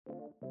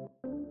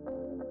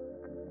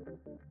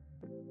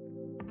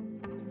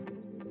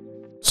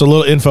So a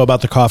little info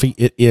about the coffee.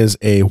 It is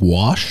a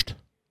washed.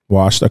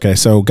 Okay.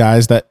 So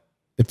guys,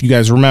 if you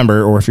guys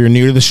remember, or if you're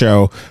new to the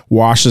show,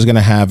 washed is going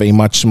to have a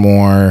much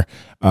more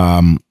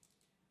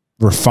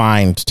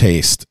refined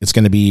taste. It's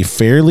going to be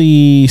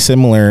fairly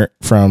similar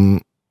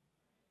from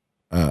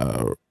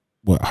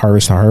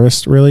harvest to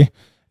harvest, really.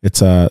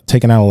 It's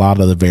taking out a lot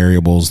of the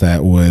variables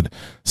that would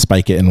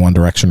spike it in one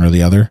direction or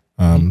the other.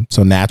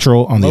 So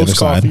natural on the other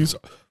side.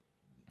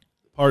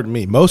 Pardon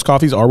me. Most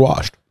coffees are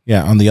washed.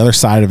 Yeah, on the other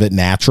side of it,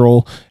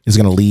 natural is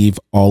going to leave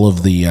all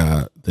of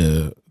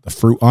the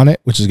fruit on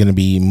it, which is going to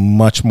be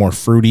much more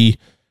fruity,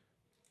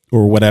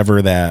 or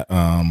whatever that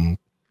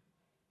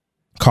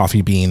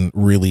coffee bean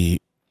really,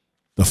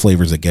 the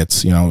flavors it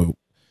gets. You know,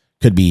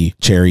 could be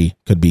cherry,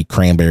 could be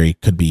cranberry,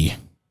 could be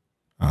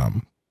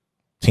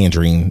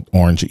tangerine,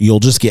 orange. You'll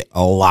just get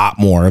a lot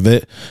more of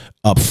it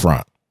up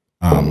front,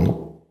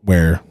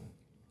 where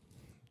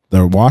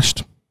they're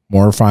washed,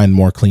 more refined,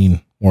 more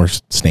clean, more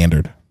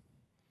standard.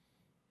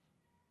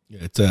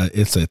 It's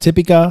a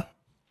Typica,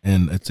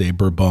 and it's a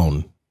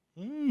Bourbon.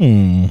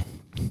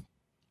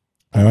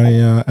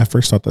 I at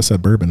first thought that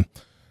said bourbon,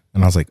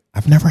 and I was like,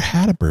 I've never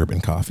had a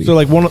bourbon coffee. So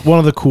like one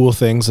of the cool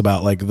things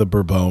about like the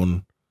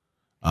Bourbon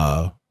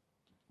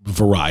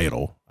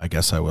varietal, I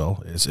guess I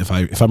will, is if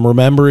I'm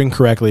remembering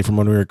correctly from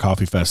when we were at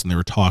Coffee Fest and they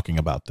were talking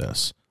about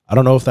this. I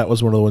don't know if that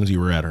was one of the ones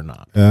you were at or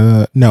not.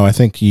 No, I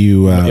think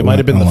you. It might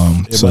have been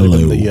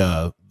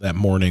that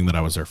morning that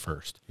I was there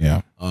first.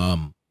 Yeah.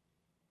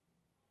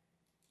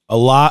 A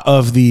lot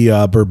of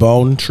the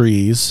Bourbon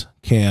trees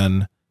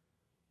can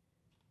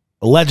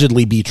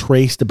allegedly be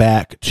traced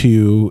back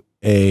to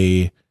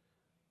a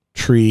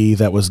tree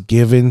that was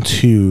given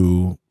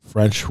to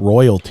French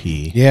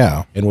royalty.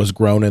 Yeah. And was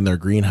grown in their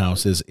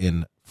greenhouses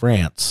in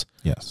France.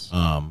 Yes.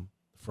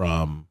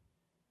 From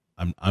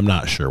I'm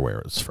not sure where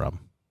it's from.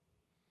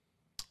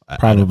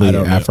 Probably I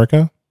don't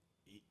Africa.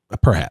 Know.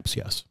 Perhaps,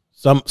 yes.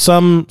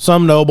 Some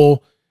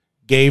noble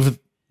gave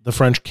the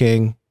French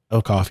king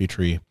a coffee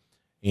tree.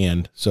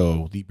 And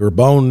so the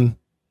Bourbon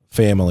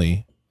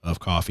family of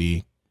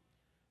coffee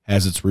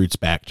has its roots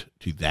back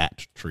to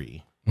that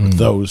tree,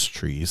 those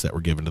trees that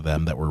were given to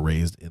them that were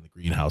raised in the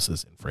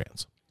greenhouses in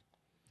France.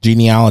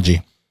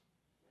 Genealogy,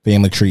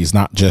 family trees,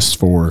 not just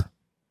for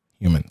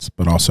humans,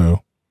 but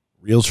also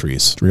real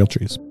trees. Real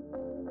trees.